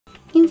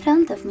In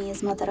front of me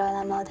is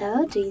Motorola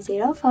Moto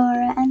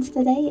G04, and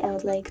today I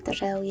would like to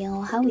show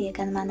you how you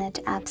can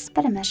manage apps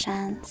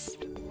permissions.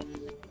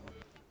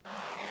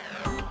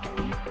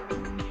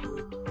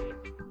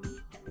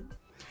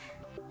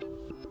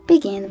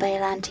 Begin by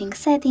launching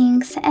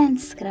Settings and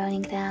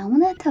scrolling down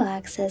to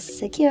access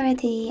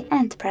Security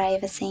and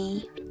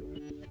Privacy.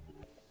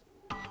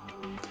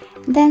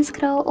 Then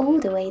scroll all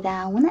the way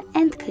down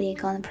and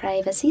click on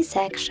Privacy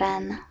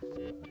section.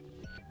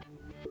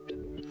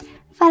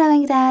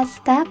 Following that,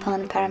 tap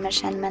on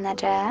Permission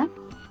Manager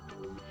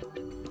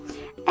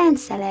and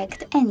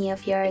select any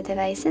of your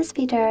device's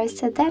features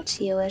that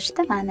you wish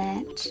to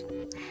manage,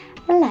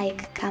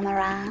 like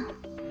camera.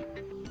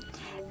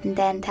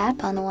 Then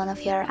tap on one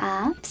of your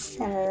apps,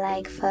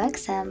 like for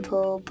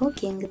example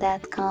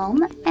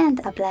Booking.com,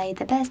 and apply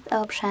the best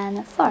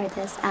option for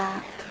this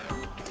app.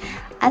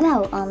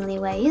 Allow only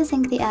when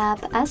using the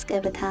app, ask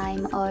every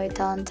time, or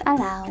don't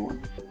allow.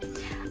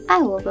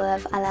 I will go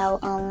with allow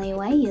only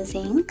when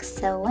using,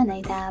 so when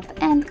I tap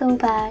and go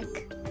back,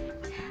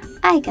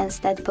 I can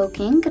start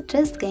booking,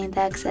 just gained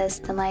access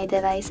to my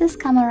device's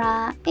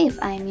camera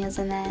if I'm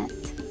using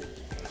it.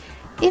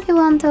 If you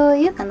want to,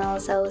 you can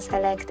also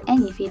select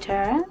any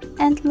feature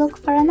and look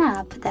for an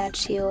app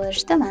that you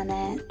wish to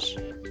manage.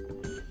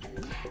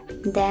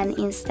 Then,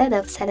 instead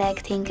of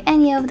selecting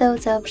any of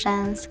those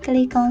options,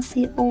 click on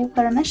See All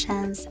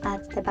Permissions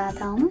at the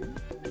bottom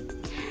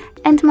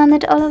and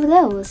manage all of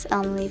those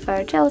only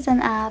for chosen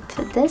app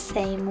the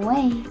same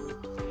way.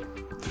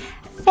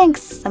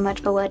 Thanks so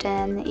much for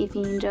watching. If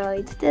you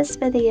enjoyed this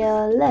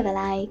video, leave a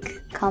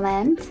like,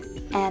 comment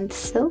and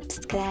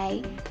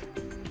subscribe.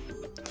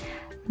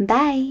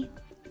 Bye!